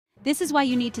This is why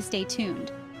you need to stay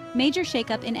tuned. Major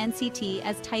shakeup in NCT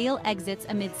as Taeil exits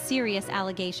amid serious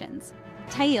allegations.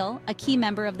 Taeil, a key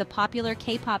member of the popular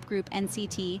K-pop group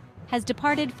NCT, has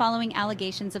departed following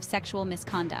allegations of sexual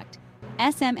misconduct.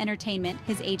 SM Entertainment,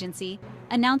 his agency,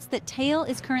 announced that Taeil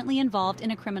is currently involved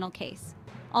in a criminal case.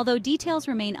 Although details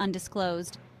remain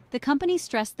undisclosed, the company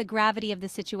stressed the gravity of the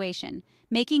situation,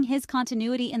 making his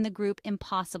continuity in the group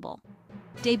impossible.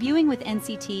 Debuting with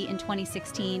NCT in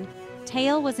 2016,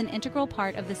 Taeil was an integral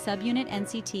part of the subunit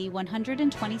NCT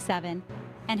 127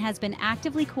 and has been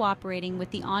actively cooperating with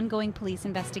the ongoing police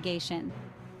investigation.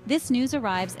 This news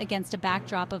arrives against a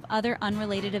backdrop of other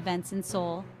unrelated events in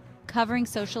Seoul, covering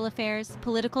social affairs,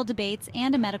 political debates,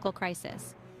 and a medical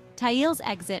crisis. Taeil's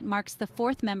exit marks the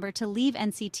fourth member to leave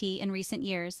NCT in recent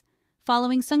years,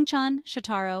 following Seungchan,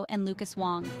 Shotaro, and Lucas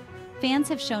Wong. Fans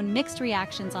have shown mixed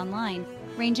reactions online,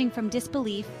 ranging from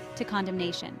disbelief to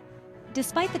condemnation.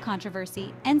 Despite the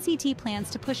controversy, NCT plans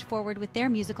to push forward with their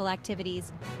musical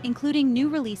activities, including new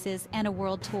releases and a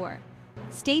world tour.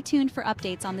 Stay tuned for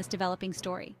updates on this developing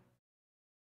story.